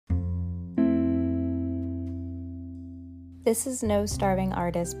This is No Starving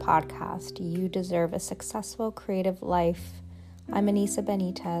Artist podcast. You deserve a successful creative life. I'm Anissa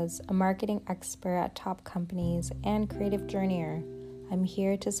Benitez, a marketing expert at top companies and creative journeyer. I'm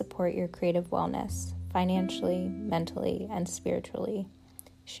here to support your creative wellness, financially, mentally, and spiritually.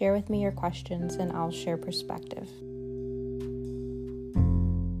 Share with me your questions and I'll share perspective.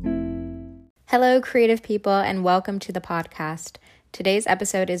 Hello, creative people, and welcome to the podcast. Today's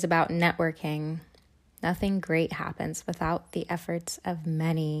episode is about networking. Nothing great happens without the efforts of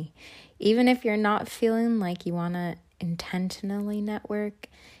many. Even if you're not feeling like you want to intentionally network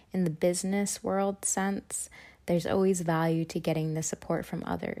in the business world sense, there's always value to getting the support from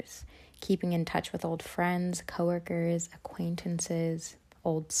others, keeping in touch with old friends, coworkers, acquaintances,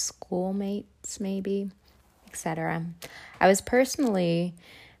 old schoolmates maybe, etc. I was personally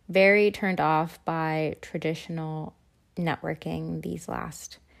very turned off by traditional networking these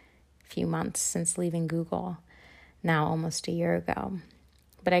last few months since leaving Google, now almost a year ago.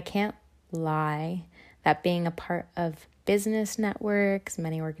 But I can't lie that being a part of business networks,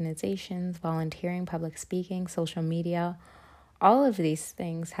 many organizations, volunteering, public speaking, social media, all of these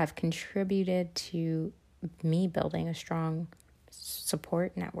things have contributed to me building a strong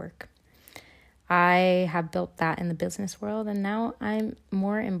support network. I have built that in the business world, and now I'm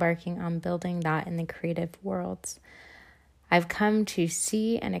more embarking on building that in the creative worlds. I've come to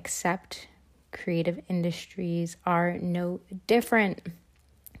see and accept creative industries are no different.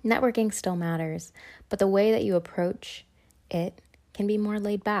 Networking still matters, but the way that you approach it can be more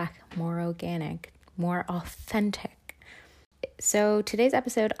laid back, more organic, more authentic. So today's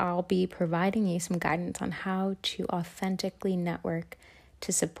episode, I'll be providing you some guidance on how to authentically network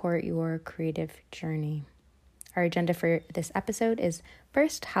to support your creative journey. Our agenda for this episode is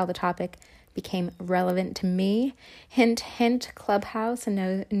first, how the topic became relevant to me. Hint, hint, Clubhouse,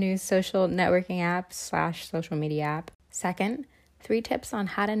 a new social networking app / social media app. Second, 3 tips on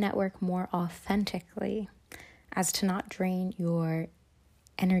how to network more authentically as to not drain your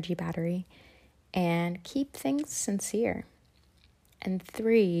energy battery and keep things sincere. And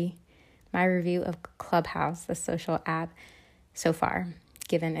 3, my review of Clubhouse, the social app so far,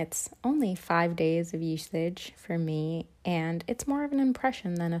 given it's only 5 days of usage for me, and it's more of an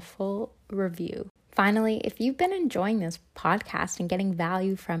impression than a full review. Finally, if you've been enjoying this podcast and getting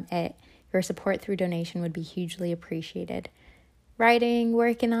value from it, your support through donation would be hugely appreciated. Writing,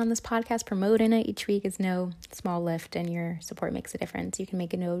 working on this podcast, promoting it each week is no small lift, and your support makes a difference. You can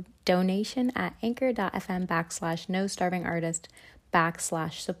make a donation at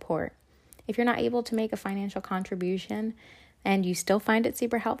anchor.fm/NoStarvingArtist/support. If you're not able to make a financial contribution, and you still find it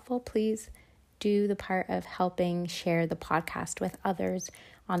super helpful, please do the part of helping share the podcast with others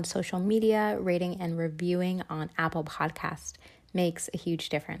on social media. Rating and reviewing on Apple Podcasts makes a huge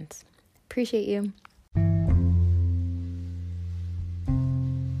difference. Appreciate you.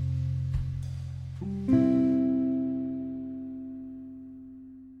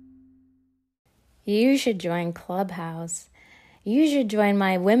 You should join Clubhouse. You should join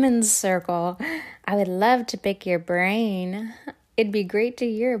my women's circle. I would love to pick your brain. It'd be great to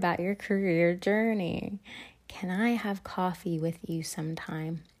hear about your career journey. Can I have coffee with you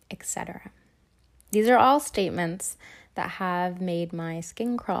sometime, etc. These are all statements that have made my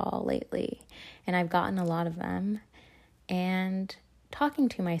skin crawl lately, and I've gotten a lot of them. And talking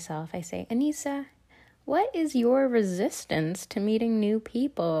to myself, I say, Anissa, what is your resistance to meeting new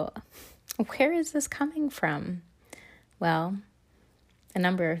people? Where is this coming from? Well, a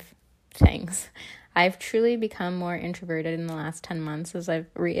number of things. I've truly become more introverted in the last 10 months, as I've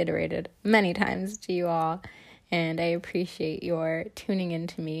reiterated many times to you all, and I appreciate your tuning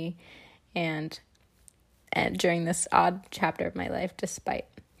into me and during this odd chapter of my life, despite.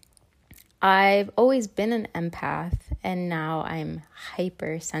 I've always been an empath, and now I'm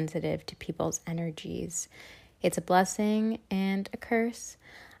hypersensitive to people's energies. It's a blessing and a curse.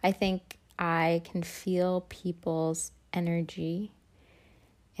 I think I can feel people's energy,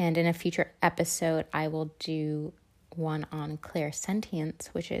 and in a future episode, I will do one on clairsentience,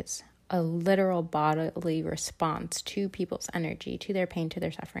 which is a literal bodily response to people's energy, to their pain, to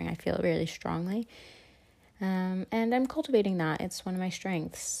their suffering. I feel it really strongly, and I'm cultivating that. It's one of my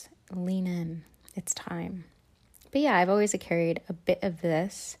strengths. Lean in. It's time. But yeah, I've always carried a bit of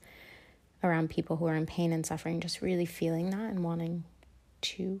this around people who are in pain and suffering, just really feeling that and wanting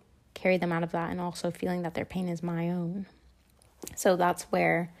to carry them out of that, and also feeling that their pain is my own. So that's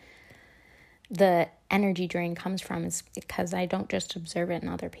where the energy drain comes from, is because I don't just observe it in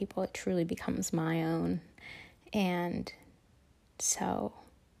other people. It truly becomes my own. And so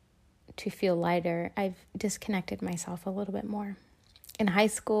to feel lighter, I've disconnected myself a little bit more. In high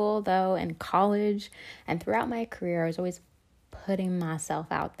school, though, and college, and throughout my career, I was always putting myself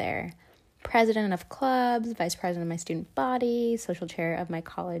out there. President of clubs, vice president of my student body, social chair of my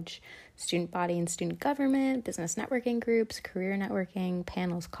college student body and student government, business networking groups, career networking,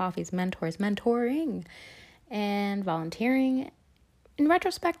 panels, coffees, mentors, mentoring, and volunteering. In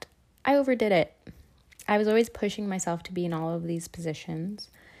retrospect, I overdid it. I was always pushing myself to be in all of these positions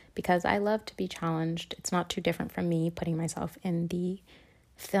because I love to be challenged. It's not too different from me putting myself in the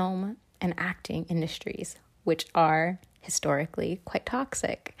film and acting industries, which are historically quite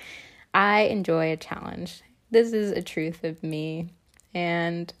toxic. I enjoy a challenge. This is a truth of me.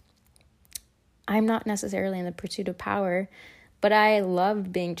 And I'm not necessarily in the pursuit of power, but I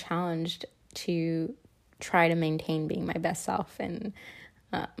loved being challenged to try to maintain being my best self in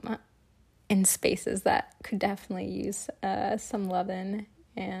spaces that could definitely use some loving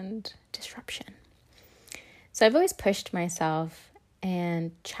and disruption. So I've always pushed myself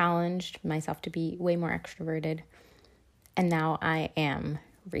and challenged myself to be way more extroverted. And now I am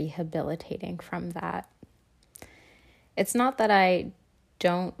rehabilitating from that. It's not that I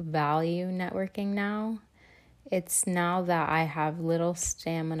don't value networking now. It's now that I have little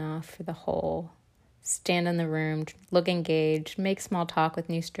stamina for the whole stand in the room, look engaged, make small talk with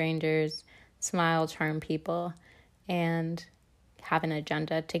new strangers, smile, charm people, and have an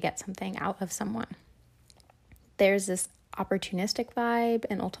agenda to get something out of someone. There's this opportunistic vibe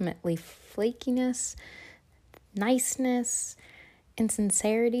and ultimately flakiness, niceness,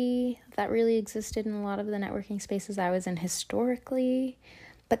 insincerity that really existed in a lot of the networking spaces I was in historically.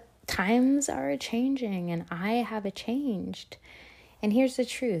 But times are changing and I have changed. And here's the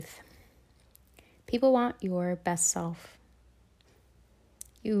truth. People want your best self.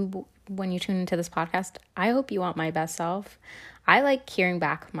 When you tune into this podcast, I hope you want my best self. I like hearing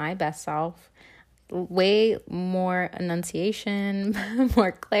back my best self. Way more enunciation,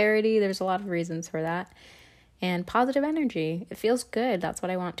 more clarity. There's a lot of reasons for that. And positive energy. It feels good. That's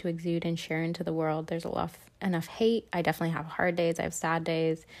what I want to exude and share into the world. There's enough hate. I definitely have hard days. I have sad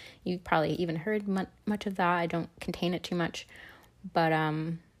days. You probably even heard much of that. I don't contain it too much. But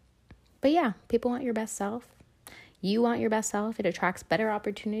yeah, people want your best self. You want your best self. It attracts better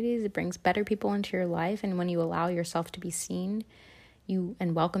opportunities. It brings better people into your life. And when you allow yourself to be seen,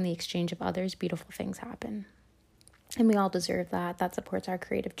 and welcome the exchange of others, beautiful things happen. And we all deserve that. That supports our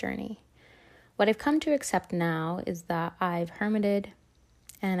creative journey. What I've come to accept now is that I've hermited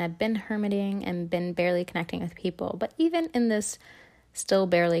and I've been hermiting and been barely connecting with people. But even in this still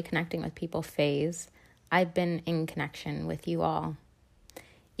barely connecting with people phase, I've been in connection with you all.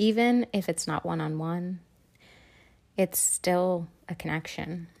 Even if it's not one-on-one, it's still a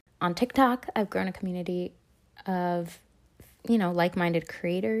connection. On TikTok, I've grown a community of like-minded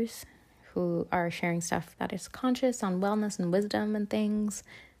creators who are sharing stuff that is conscious on wellness and wisdom and things.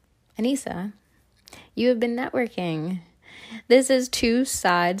 Anissa, you have been networking. This is two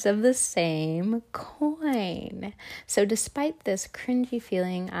sides of the same coin. So despite this cringy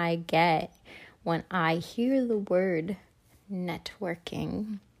feeling I get when I hear the word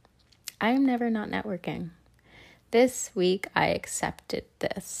networking, I am never not networking. This week I accepted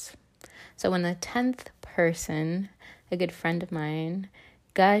this. So when the 10th person, a good friend of mine,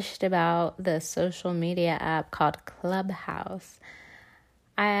 gushed about the social media app called Clubhouse,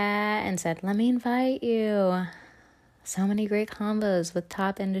 and said, let me invite you. So many great combos with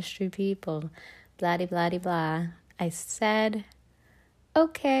top industry people, blah-de-blah-de-blah. I said,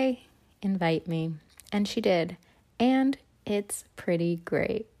 okay, invite me. And she did. And it's pretty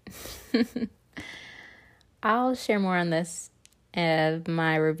great. I'll share more on this of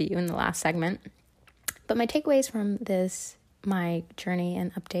my review in the last segment. But my takeaways from this, my journey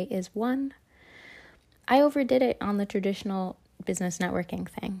and update is 1, I overdid it on the traditional business networking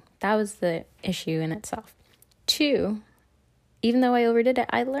thing. That was the issue in itself. 2, even though I overdid it,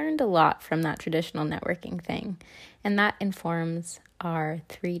 I learned a lot from that traditional networking thing. And that informs our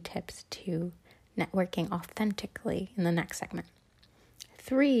 3 tips to networking authentically in the next segment.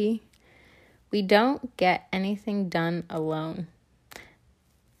 3, we don't get anything done alone.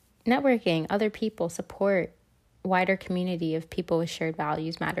 Networking, other people, support, wider community of people with shared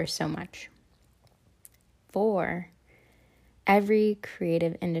values matters so much. 4, every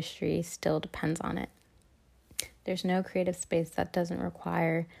creative industry still depends on it. There's no creative space that doesn't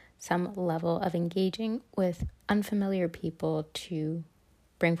require some level of engaging with unfamiliar people to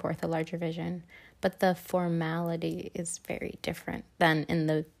bring forth a larger vision. But the formality is very different than in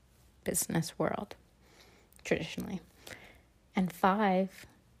the business world, traditionally. And 5,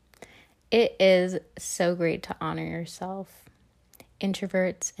 it is so great to honor yourself.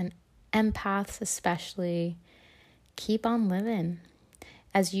 Introverts and empaths especially, keep on living.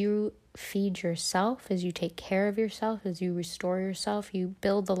 As you feed yourself, as you take care of yourself, as you restore yourself, you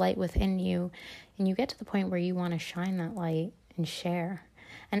build the light within you, and you get to the point where you want to shine that light and share.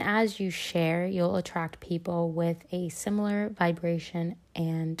 And as you share, you'll attract people with a similar vibration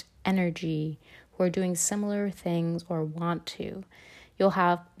and energy who are doing similar things or want to. You'll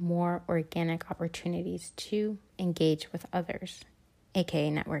have more organic opportunities to engage with others, aka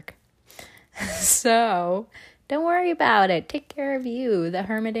network. So don't worry about it. Take care of you. The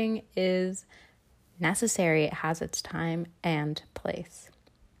hermiting is necessary. It has its time and place.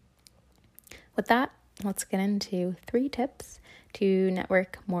 With that, let's get into 3 tips to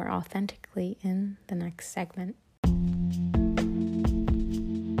network more authentically in the next segment.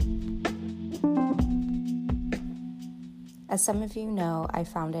 As some of you know, I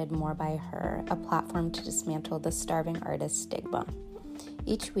founded More by Her, a platform to dismantle the starving artist stigma.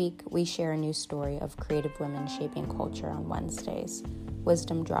 Each week, we share a new story of creative women shaping culture on Wednesdays,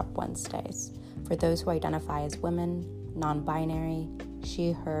 Wisdom Drop Wednesdays, for those who identify as women, non-binary,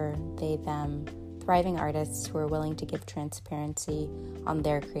 she, her, they, them, thriving artists who are willing to give transparency on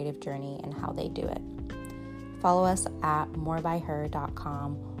their creative journey and how they do it. Follow us at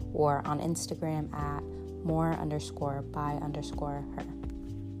morebyher.com or on Instagram at more_by_her.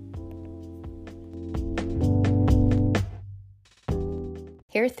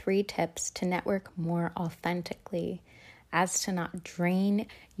 Here are 3 tips to network more authentically as to not drain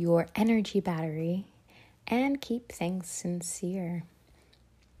your energy battery and keep things sincere.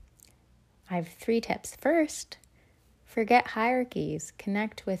 I have 3 tips. First, forget hierarchies.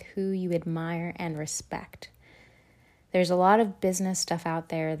 Connect with who you admire and respect. There's a lot of business stuff out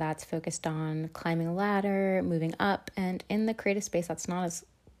there that's focused on climbing a ladder, moving up, and in the creative space, that's not as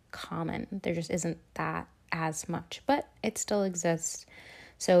common. There just isn't that as much, but it still exists.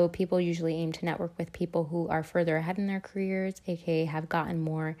 So people usually aim to network with people who are further ahead in their careers, aka have gotten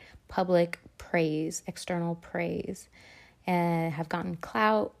more public praise, external praise, and have gotten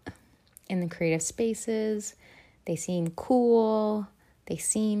clout in the creative spaces. They seem cool,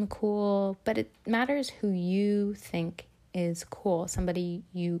 but it matters who you think is cool. Somebody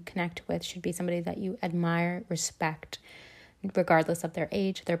you connect with should be somebody that you admire, respect, regardless of their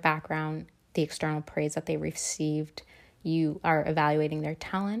age, their background, the external praise that they received. You are evaluating their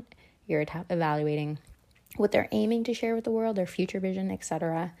talent, you're evaluating what they're aiming to share with the world, their future vision,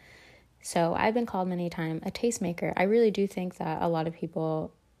 etc. So I've been called many times a tastemaker. I really do think that a lot of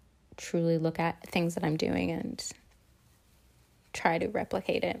people truly look at things that I'm doing and try to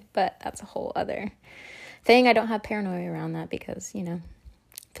replicate it, but that's a whole other thing. I don't have paranoia around that because,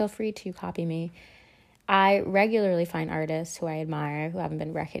 feel free to copy me. I regularly find artists who I admire who haven't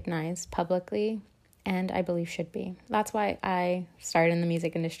been recognized publicly, and I believe should be. That's why I started in the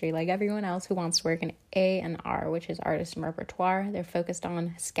music industry like everyone else who wants to work in A&R, which is artist and repertoire. They're focused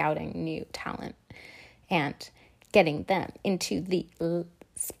on scouting new talent and getting them into the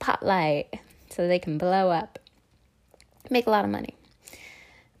spotlight so they can blow up, make a lot of money.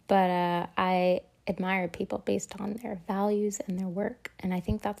 But I admire people based on their values and their work, and I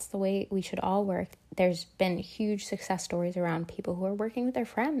think that's the way we should all work. There's been huge success stories around people who are working with their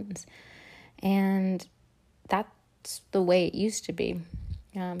friends, and that's the way it used to be.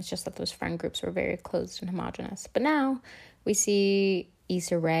 It's just that those friend groups were very closed and homogenous. But now we see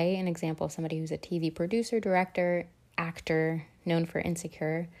Issa Rae, an example of somebody who's a TV producer, director, actor, known for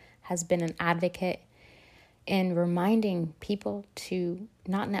Insecure, has been an advocate in reminding people to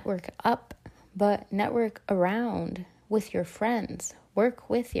not network up, but network around with your friends. Work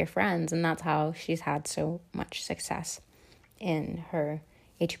with your friends, and that's how she's had so much success in her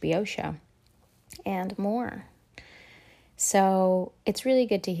HBO show and more. So it's really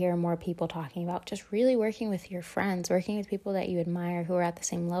good to hear more people talking about just really working with your friends, working with people that you admire who are at the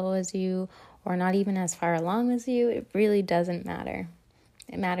same level as you or not even as far along as you. It really doesn't matter.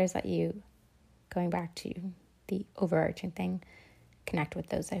 It matters that you, going back to the overarching thing, connect with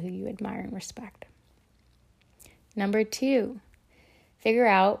those who you admire and respect. Number 2, figure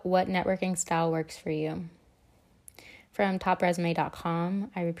out what networking style works for you. From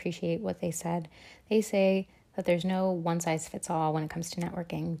topresume.com, I appreciate what they said. They say that there's no one-size-fits-all when it comes to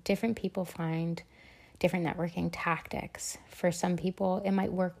networking. Different people find different networking tactics. For some people, it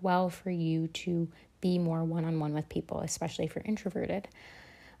might work well for you to be more one-on-one with people, especially if you're introverted.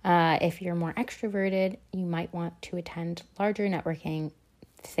 If you're more extroverted, you might want to attend larger networking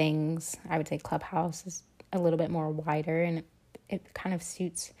things. I would say Clubhouse is a little bit more wider, and it kind of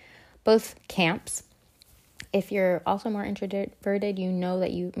suits both camps. If you're also more introverted, you know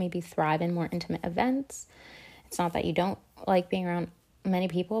that you maybe thrive in more intimate events. It's not that you don't like being around many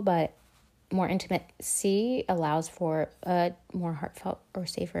people, but more intimacy allows for a more heartfelt or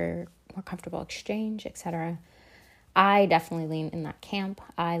safer, more comfortable exchange, etc. I definitely lean in that camp.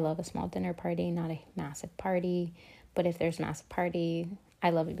 I love a small dinner party, not a massive party. But if there's a massive party, I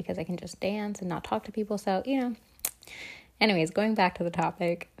love it because I can just dance and not talk to people. So, anyways, going back to the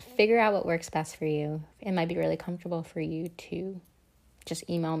topic, figure out what works best for you. It might be really comfortable for you to just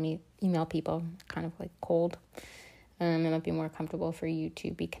email people, kind of like cold. It might be more comfortable for you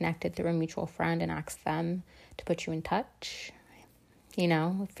to be connected through a mutual friend and ask them to put you in touch.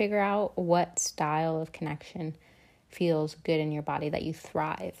 Figure out what style of connection feels good in your body, that you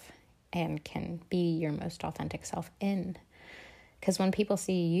thrive and can be your most authentic self in. Because when people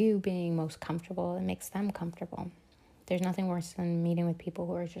see you being most comfortable, it makes them comfortable. There's nothing worse than meeting with people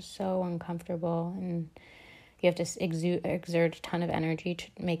who are just so uncomfortable, and you have to exert a ton of energy to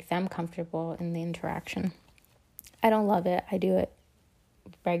make them comfortable in the interaction. I don't love it. I do it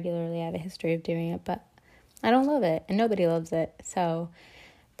regularly. I have a history of doing it, but I don't love it, and nobody loves it. So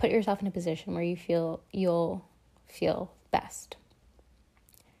put yourself in a position where you'll feel best.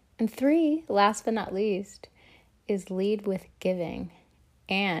 And 3, last but not least, is lead with giving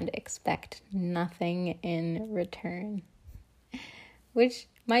and expect nothing in return. Which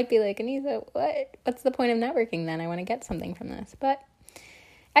might be like, Anisa, what's the point of networking then? I want to get something from this. But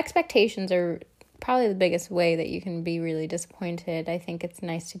expectations are probably the biggest way that you can be really disappointed. I think it's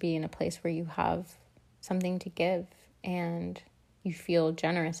nice to be in a place where you have something to give and you feel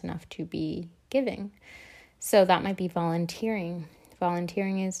generous enough to be giving. So that might be volunteering.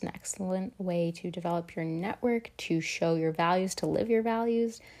 Volunteering is an excellent way to develop your network, to show your values, to live your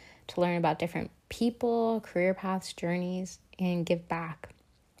values, to learn about different people, career paths, journeys, and give back.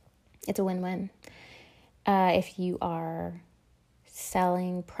 It's a win-win. If you are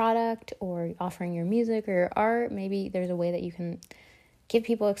selling product or offering your music or your art, maybe there's a way that you can give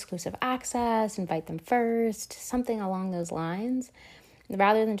people exclusive access, invite them first, something along those lines,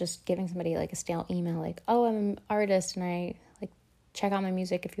 rather than just giving somebody like a stale email like, oh, I'm an artist and I check out my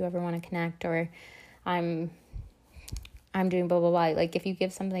music if you ever want to connect, or I'm doing blah, blah, blah. Like if you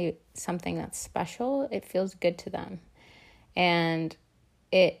give somebody something that's special, it feels good to them. And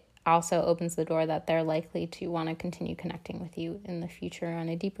it also opens the door that they're likely to want to continue connecting with you in the future on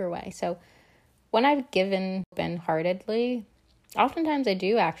a deeper way. So when I've given open-heartedly, oftentimes I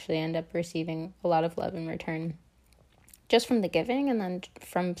do actually end up receiving a lot of love in return, just from the giving and then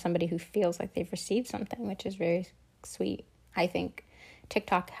from somebody who feels like they've received something, which is very sweet. I think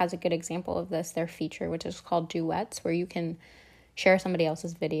TikTok has a good example of this, their feature, which is called Duets, where you can share somebody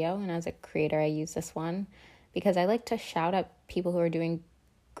else's video. And as a creator, I use this one because I like to shout out people who are doing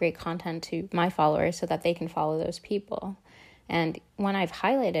great content to my followers so that they can follow those people. And when I've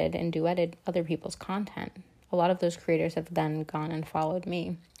highlighted and duetted other people's content, a lot of those creators have then gone and followed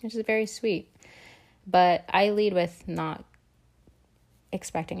me, which is very sweet. But I lead with not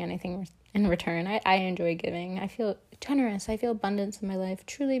expecting anything in return. I enjoy giving. I feel generous. I feel abundance in my life,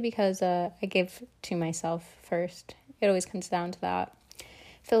 truly because I give to myself first. It always comes down to that.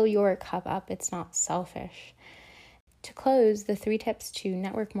 Fill your cup up. It's not selfish. To close, the 3 tips to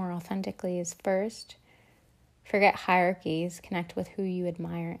network more authentically is: first, forget hierarchies. Connect with who you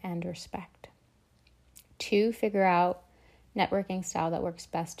admire and respect. 2, figure out networking style that works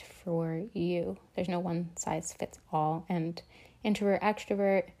best for you. There's no one size fits all. And introvert,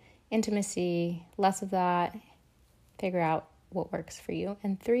 extrovert, intimacy, less of that. Figure out what works for you.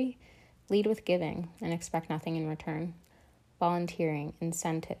 And 3, lead with giving and expect nothing in return. Volunteering,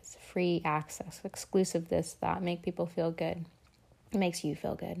 incentives, free access, exclusive this, that, make people feel good. It makes you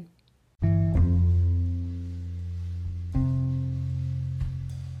feel good.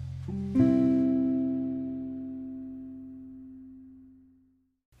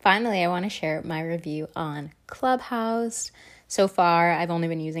 Finally, I want to share my review on Clubhouse. So far, I've only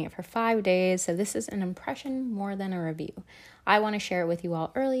been using it for 5 days, so this is an impression more than a review. I want to share it with you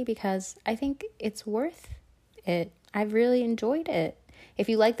all early because I think it's worth it. I've really enjoyed it. If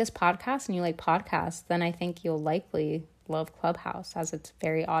you like this podcast and you like podcasts, then I think you'll likely love Clubhouse, as it's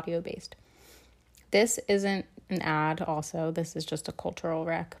very audio-based. This isn't an ad also. This is just a cultural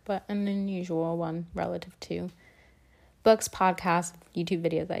rec, but an unusual one relative to books, podcasts, YouTube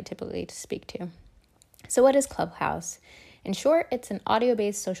videos that I typically speak to. So what is Clubhouse? In short, it's an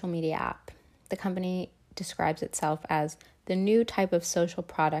audio-based social media app. The company describes itself as the new type of social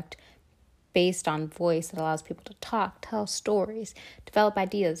product based on voice that allows people to talk, tell stories, develop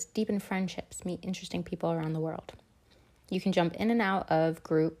ideas, deepen friendships, meet interesting people around the world. You can jump in and out of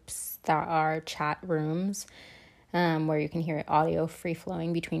groups that are chat rooms where you can hear audio free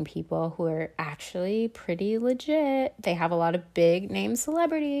flowing between people who are actually pretty legit. They have a lot of big name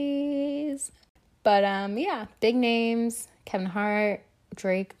celebrities. But yeah, big names, Kevin Hart,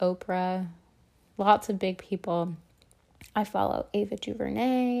 Drake, Oprah, lots of big people. I follow Ava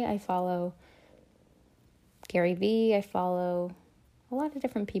DuVernay. I follow Gary Vee. I follow a lot of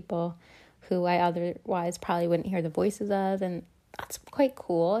different people who I otherwise probably wouldn't hear the voices of, and that's quite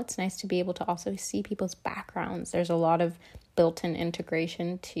cool. It's nice to be able to also see people's backgrounds. There's a lot of built-in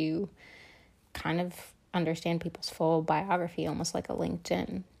integration to kind of understand people's full biography, almost like a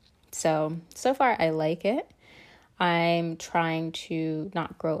LinkedIn. So far I like it. I'm trying to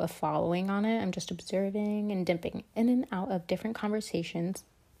not grow a following on it. I'm just observing and dipping in and out of different conversations.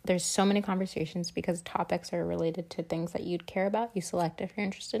 There's so many conversations because topics are related to things that you'd care about. You select if you're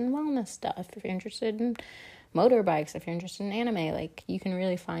interested in wellness stuff, if you're interested in motorbikes, if you're interested in anime. Like, you can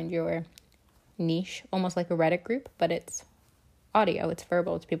really find your niche, almost like a Reddit group, but it's audio, it's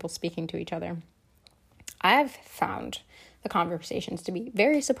verbal, it's people speaking to each other. I've found the conversations to be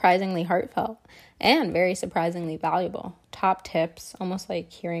very surprisingly heartfelt and very surprisingly valuable. Top tips, almost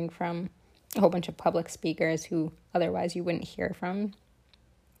like hearing from a whole bunch of public speakers who otherwise you wouldn't hear from.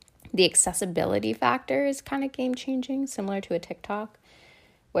 The accessibility factor is kind of game-changing, similar to a TikTok,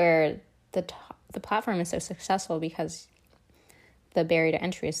 where the platform is so successful because the barrier to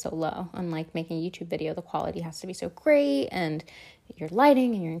entry is so low. Unlike making a YouTube video, the quality has to be so great, and your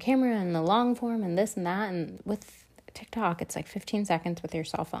lighting and your camera and the long form and this and that. And with TikTok, it's like 15 seconds with your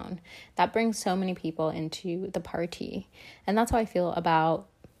cell phone. That brings so many people into the party. And that's how I feel about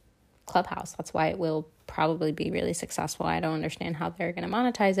Clubhouse. That's why it will probably be really successful. I don't understand how they're going to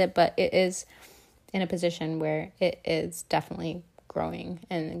monetize it, but it is in a position where it is definitely growing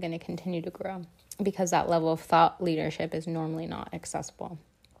and going to continue to grow because that level of thought leadership is normally not accessible.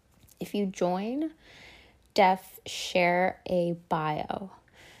 If you join, share a bio.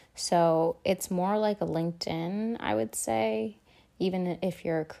 So it's more like a LinkedIn, I would say, even if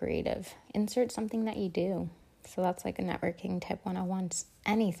you're a creative. Insert something that you do. So that's like a networking tip 101.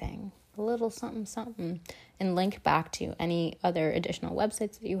 Anything, a little something, and link back to any other additional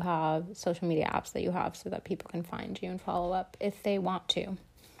websites that you have, social media apps that you have, so that people can find you and follow up if they want to.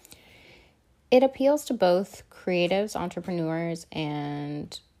 It appeals to both creatives, entrepreneurs,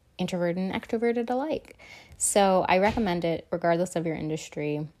 and introverted and extroverted alike. So I recommend it regardless of your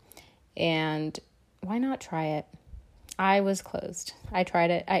industry. And why not try it? I was closed. I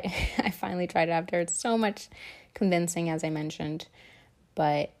tried it. I finally tried it after so much convincing, as I mentioned.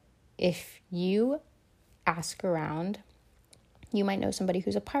 But if you ask around, you might know somebody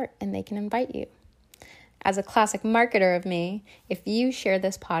who's a part and they can invite you. As a classic marketer of me, if you share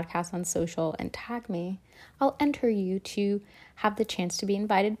this podcast on social and tag me, I'll enter you to have the chance to be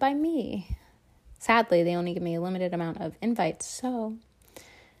invited by me. Sadly, they only give me a limited amount of invites, so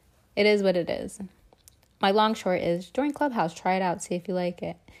it is what it is. My long short is join Clubhouse, try it out, see if you like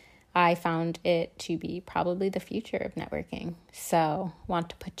it. I found it to be probably the future of networking, so want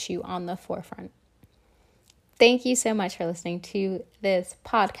to put you on the forefront. Thank you so much for listening to this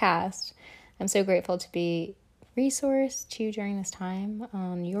podcast. I'm so grateful to be resourced to you during this time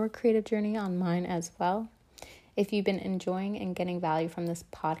on your creative journey, on mine as well. If you've been enjoying and getting value from this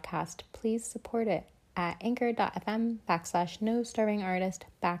podcast, please support it at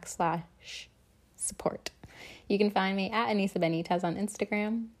anchor.fm/no-starving-artist/support. You can find me at Anissa Benitez on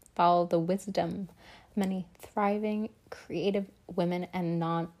Instagram. Follow the wisdom of many thriving, creative women and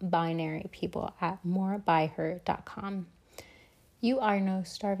non-binary people at morebyher.com. You are no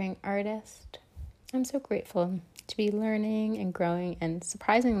starving artist. I'm so grateful to be learning and growing and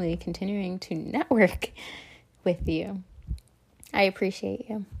surprisingly continuing to network with you. I appreciate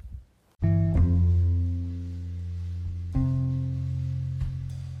you.